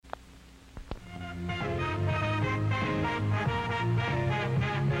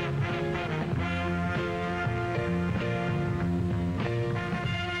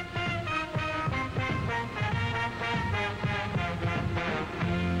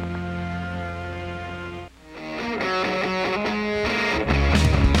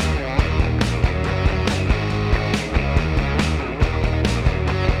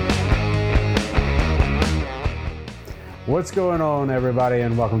What's going on, everybody,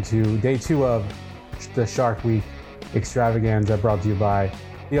 and welcome to day 2 of the Shark Week extravaganza brought to you by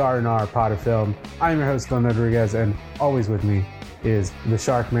the R&R Pod of Film. I'm your host, Glenn Rodriguez, and always with me is the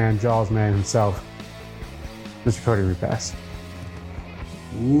Shark Man, Jaws Man himself, Mr. Cody Repass.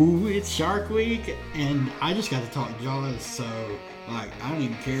 Ooh, it's Shark Week, and I just got to talk Jaws, so, I don't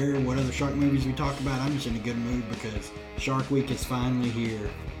even care what other shark movies we talk about. I'm just in a good mood because Shark Week is finally here.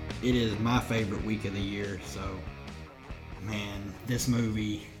 It is my favorite week of the year, so, man, this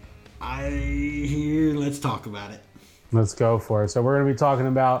movie, let's talk about it. Let's go for it. So we're going to be talking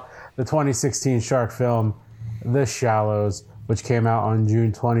about the 2016 shark film, The Shallows, which came out on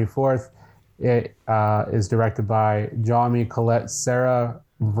June 24th. It is directed by Jaume Collet-Serra,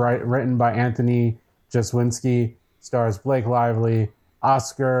 written by Anthony Jezwinski, stars Blake Lively,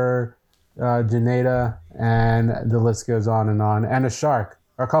 Oscar Janeda, and the list goes on, and a shark,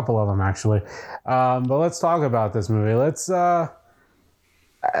 or a couple of them actually. But let's talk about this movie.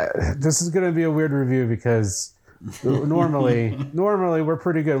 This is going to be a weird review because normally we're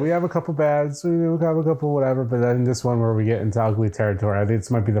pretty good. We have a couple bads, we have a couple whatever, but then this one where we get into ugly territory. I think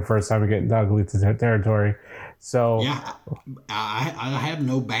this might be the first time we get into ugly territory. So yeah, I have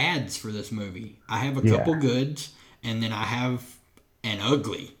no bads for this movie. I have a couple goods, and then I have an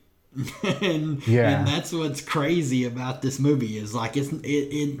ugly. and that's what's crazy about this movie is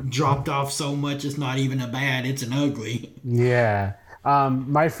it dropped off so much. It's not even a bad, it's an ugly. Yeah.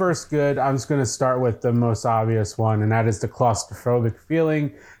 My first good, I'm just going to start with the most obvious one, and that is the claustrophobic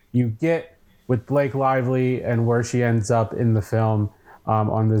feeling you get with Blake Lively and where she ends up in the film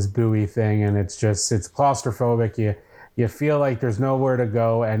on this buoy thing, and it's claustrophobic. You feel like there's nowhere to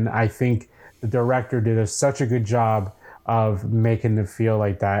go, and I think the director did such a good job of making it feel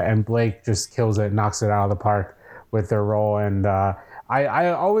like that, and Blake just kills it, knocks it out of the park with their role, and I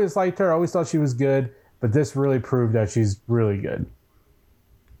always liked her, always thought she was good, but this really proved that she's really good.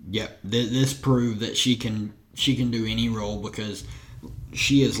 Yep, this proved that she can do any role because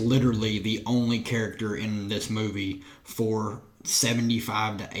she is literally the only character in this movie for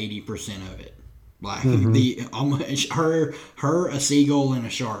 75 to 80% of it. Her a seagull and a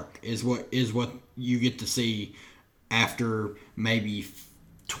shark is what you get to see after maybe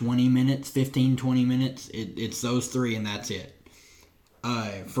 20 minutes, 20 minutes. It's those three and that's it.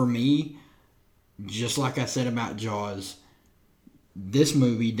 For me, just like I said about Jaws, this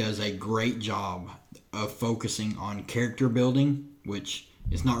movie does a great job of focusing on character building, which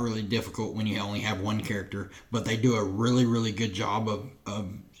is not really difficult when you only have one character, but they do a really, really good job of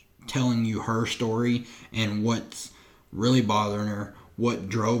telling you her story and what's really bothering her, what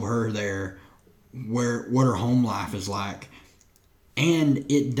drove her there, what her home life is like. And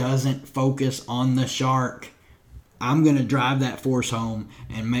it doesn't focus on the shark. I'm going to drive that force home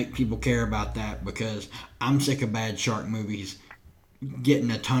and make people care about that because I'm sick of bad shark movies getting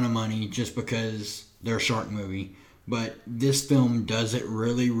a ton of money just because they're a shark movie. But this film does it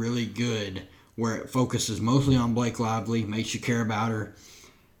really, really good where it focuses mostly on Blake Lively, makes you care about her,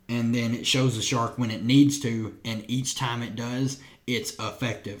 and then it shows the shark when it needs to, and each time it does, it's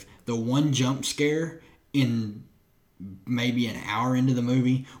effective. The one jump scare in maybe an hour into the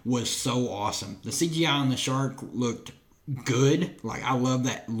movie was so awesome. The CGI on the shark looked good. I love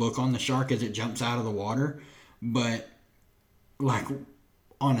that look on the shark as it jumps out of the water, but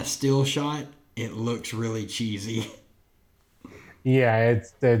on a still shot, it looks really cheesy. Yeah,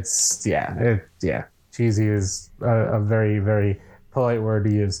 cheesy is a very, very polite word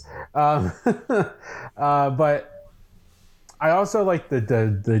to use. But I also like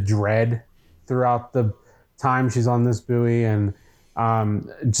the dread throughout the time she's on this buoy, and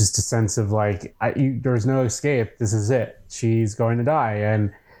just a sense of there's no escape. This is it. She's going to die,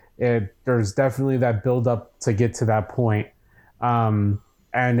 and there's definitely that build up to get to that point.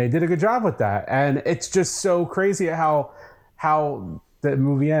 And they did a good job with that. And it's just so crazy how the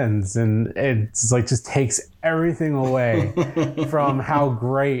movie ends, and it's just takes everything away from how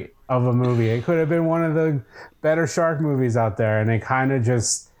great of a movie. It could have been one of the better shark movies out there, and it kind of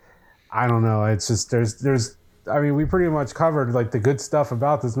just, I don't know. It's just we pretty much covered the good stuff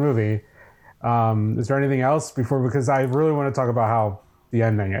about this movie. Is there anything else because I really want to talk about how the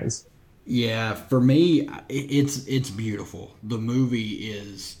ending is. Yeah, for me, it's beautiful. The movie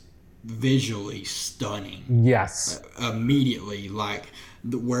is visually stunning. Yes. Immediately,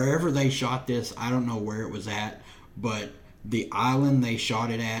 wherever they shot this, I don't know where it was at, but the island they shot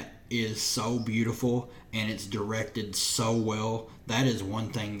it at is so beautiful and it's directed so well. That is one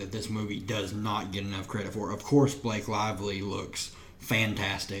thing that this movie does not get enough credit for. Of course, Blake Lively looks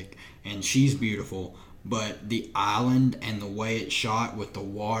fantastic and she's beautiful, but the island and the way it's shot with the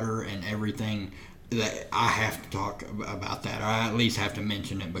water and everything, that I have to talk about that, or I at least have to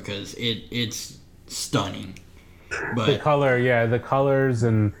mention it because it's stunning. But the colors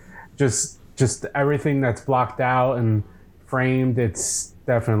and just everything that's blocked out and framed. It's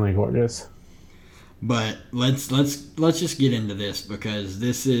definitely gorgeous. But let's just get into this because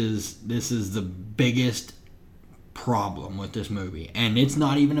this is the biggest problem with this movie, and it's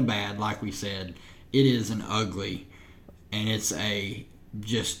not even a bad, like we said. It is an ugly, and it's a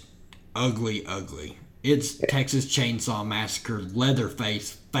just ugly. It's Texas Chainsaw Massacre,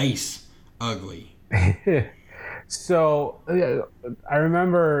 Leatherface face ugly. So I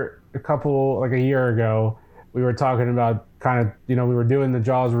remember a year ago, we were talking about we were doing the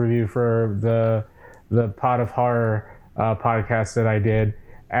Jaws review for the Pot of Horror podcast that I did,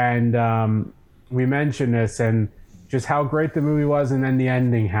 and we mentioned this and just how great the movie was, and then the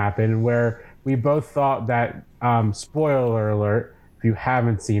ending happened where we both thought that, spoiler alert, if you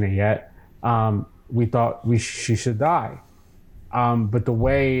haven't seen it yet, we thought she should die. But the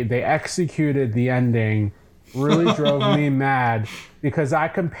way they executed the ending really drove me mad because I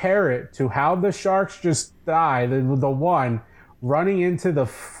compare it to how the sharks just die. The one running into the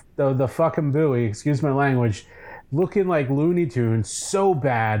fucking buoy, excuse my language, looking like Looney Tunes, so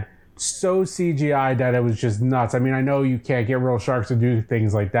bad, so CGI that it was just nuts. I mean, I know you can't get real sharks to do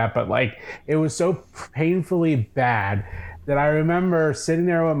things like that, but like it was so painfully bad that I remember sitting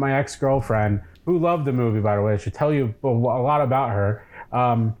there with my ex-girlfriend, who loved the movie, by the way. I should tell you a lot about her.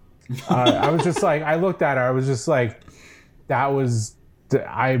 I was just like, I looked at her, I was just like, I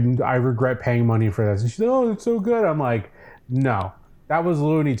regret paying money for this. And she's like, oh, it's so good. I'm like, no, that was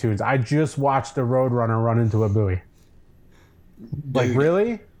Looney Tunes. I just watched a Roadrunner run into a buoy. Dude, like,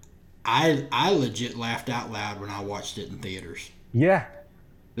 really? I legit laughed out loud when I watched it in theaters. Yeah.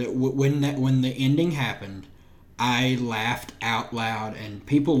 When the ending happened, I laughed out loud, and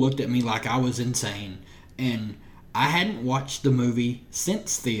people looked at me like I was insane. And I hadn't watched the movie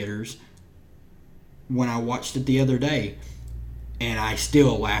since theaters when I watched it the other day, and I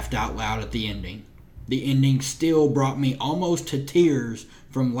still laughed out loud at the ending. The ending still brought me almost to tears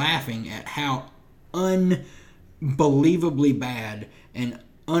from laughing at how unbelievably bad and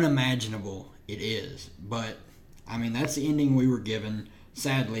unimaginable it is. But I mean, that's the ending we were given.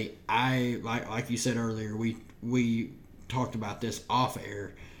 Sadly, like you said earlier, we talked about this off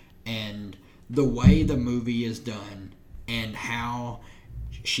air, and the way the movie is done and how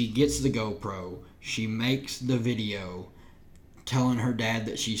she gets the GoPro, she makes the video telling her dad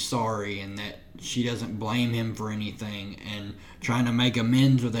that she's sorry and that she doesn't blame him for anything and trying to make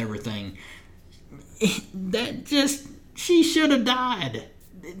amends with everything. That just, she should have died.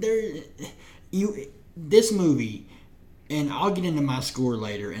 This movie, and I'll get into my score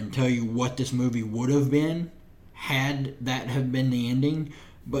later and tell you what this movie would have been had that have been the ending,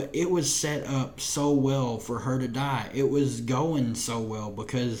 but it was set up so well for her to die. It was going so well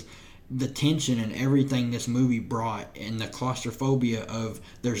because the tension and everything this movie brought, and the claustrophobia of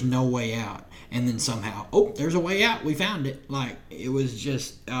there's no way out, and then somehow, oh, there's a way out, we found it. Like, it was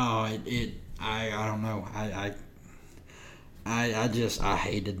just, I don't know. I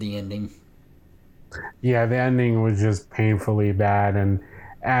hated the ending. Yeah, the ending was just painfully bad,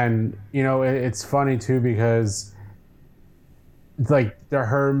 and you know, it's funny too because like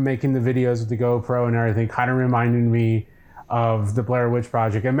her making the videos with the GoPro and everything kind of reminded me of the Blair Witch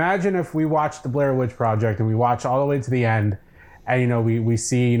Project. Imagine if we watched the Blair Witch Project and we watch all the way to the end, and you know, we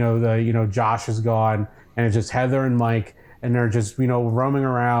see, you know, Josh is gone, and it's just Heather and Mike, and they're just, you know, roaming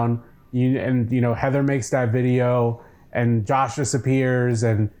around, and you know, Heather makes that video and Josh disappears,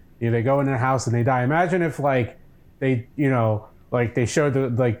 and you know, they go in their house and they die. Imagine if like they, you know, like they showed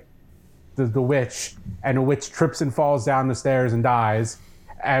the witch, and the witch trips and falls down the stairs and dies,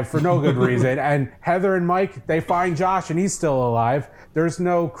 and for no good reason. And Heather and Mike, they find Josh and he's still alive. There's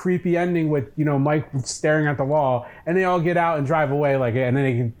no creepy ending with, you know, Mike staring at the wall, and they all get out and drive away like it, and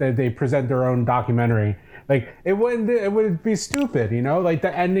then they present their own documentary. Like, it would be stupid, you know. Like,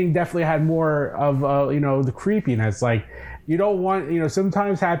 the ending definitely had more of you know, the creepiness. Like, you don't want, you know,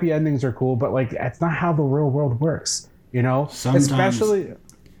 sometimes happy endings are cool, but like, that's not how the real world works, you know. Sometimes. Especially.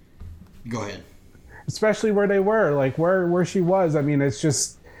 Go ahead. Especially where they were, like where she was. I mean, it's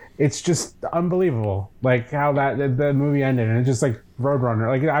just unbelievable, like how the movie ended, and it's just like Roadrunner.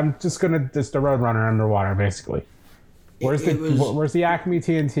 Like, I'm just a Roadrunner underwater, basically. Where's the Acme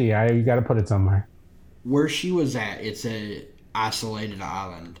TNT? You got to put it somewhere. Where she was at, it's a isolated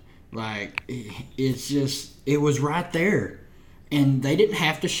island. Like, it's just, it was right there, and they didn't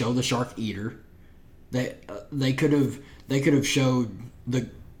have to show the shark eater. They could have showed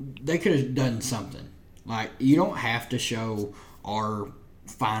they could have done something. Like, you don't have to show our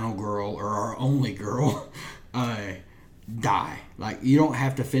final girl or our only girl die. Like, you don't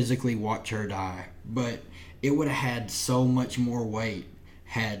have to physically watch her die, but it would have had so much more weight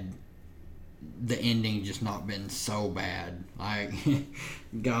had the ending just not been so bad. Like,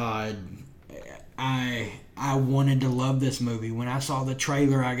 God, I wanted to love this movie. When I saw the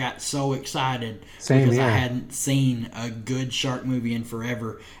trailer, I got so excited because I hadn't seen a good shark movie in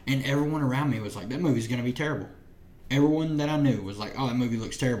forever, and everyone around me was like, that movie's gonna be terrible. Everyone that I knew was like, oh, that movie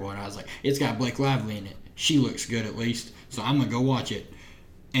looks terrible, and I was like, it's got Blake Lively in it. She looks good at least, so I'm gonna go watch it.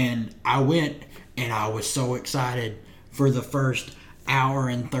 And I went, and I was so excited for the first hour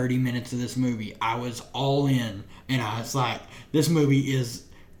and 30 minutes of this movie. I was all in, and I was like, this movie is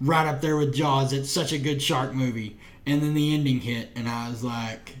right up there with Jaws. It's such a good shark movie. And then the ending hit, and I was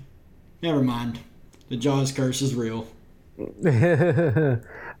like, never mind. The Jaws curse is real. Well,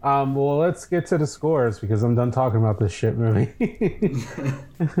 let's get to the scores because I'm done talking about this shit movie.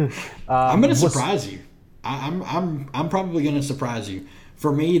 I'm gonna surprise you. I'm probably gonna surprise you.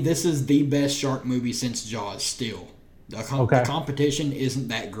 For me, this is the best shark movie since Jaws. Still, the competition isn't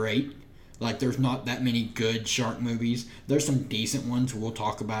that great. Like, there's not that many good shark movies. There's some decent ones. We'll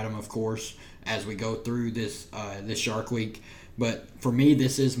talk about them, of course, as we go through this Shark Week. But for me,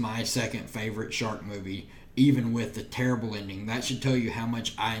 this is my second favorite shark movie, even with the terrible ending. That should tell you how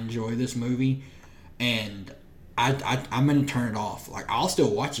much I enjoy this movie. And I'm going to turn it off. Like, I'll still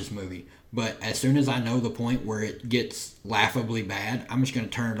watch this movie, but as soon as I know the point where it gets laughably bad, I'm just going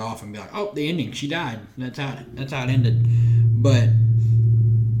to turn it off and be like, oh, the ending, she died. That's how it ended. But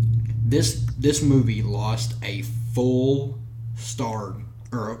this movie lost a full star,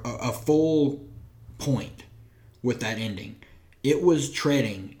 or a full point with that ending. It was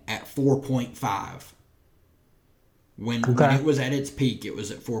treading at 4.5. When it was at its peak, it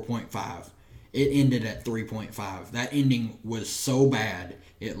was at 4.5. It ended at 3.5. That ending was so bad,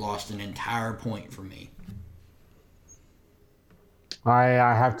 it lost an entire point for me. I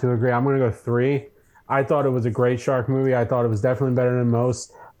have to agree. I'm going to go 3. I thought it was a great shark movie. I thought it was definitely better than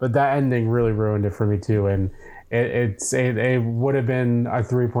most. But that ending really ruined it for me too, and it would have been a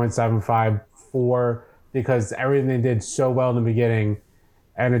 3.75 4 because everything they did so well in the beginning,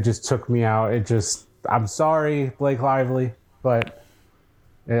 and it just took me out. I'm sorry, Blake Lively, but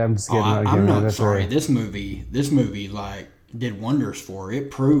I'm just kidding. I'm not sorry. This movie like did wonders for her. It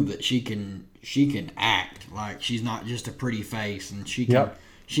proved that she can act. Like, she's not just a pretty face, and she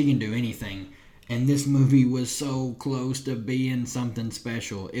can do anything. And this movie was so close to being something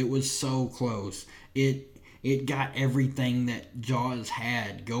special. It was so close. It got everything that Jaws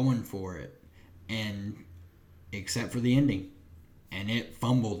had going for it, and except for the ending. And it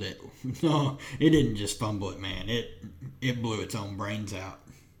fumbled it. No, it didn't just fumble it, man. It blew its own brains out.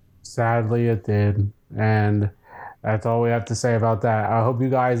 Sadly, it did. And that's all we have to say about that. I hope you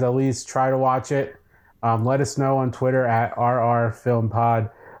guys at least try to watch it. Let us know on Twitter at RRFilmPod.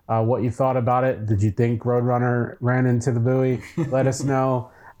 What you thought about it. Did you think Roadrunner ran into the buoy? Let us know.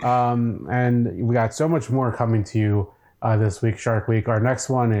 And we got so much more coming to you this week, Shark Week. Our next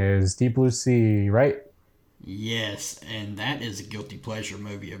one is Deep Blue Sea, right? Yes, and that is a guilty pleasure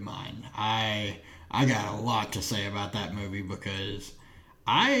movie of mine. I got a lot to say about that movie because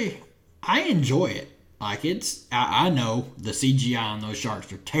I enjoy it. Like, I know the CGI on those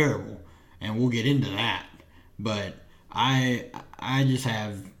sharks are terrible, and we'll get into that. But I just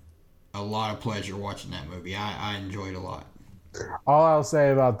have a lot of pleasure watching that movie. I enjoyed it a lot. All I'll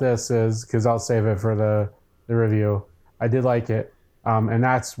say about this is, because I'll save it for the review, I did like it, and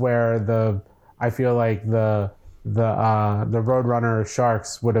that's where I feel like the Roadrunner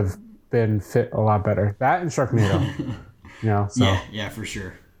sharks would have been fit a lot better. That and Sharknado, So. Yeah, for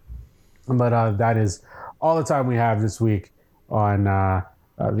sure. But that is all the time we have this week on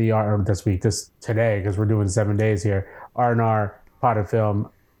today, because we're doing 7 days here. R&R Potted Film.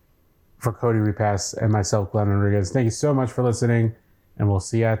 For Cody Repass and myself, Glenn Rodriguez. Thank you so much for listening, and we'll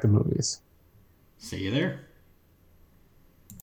see you at the movies. See you there.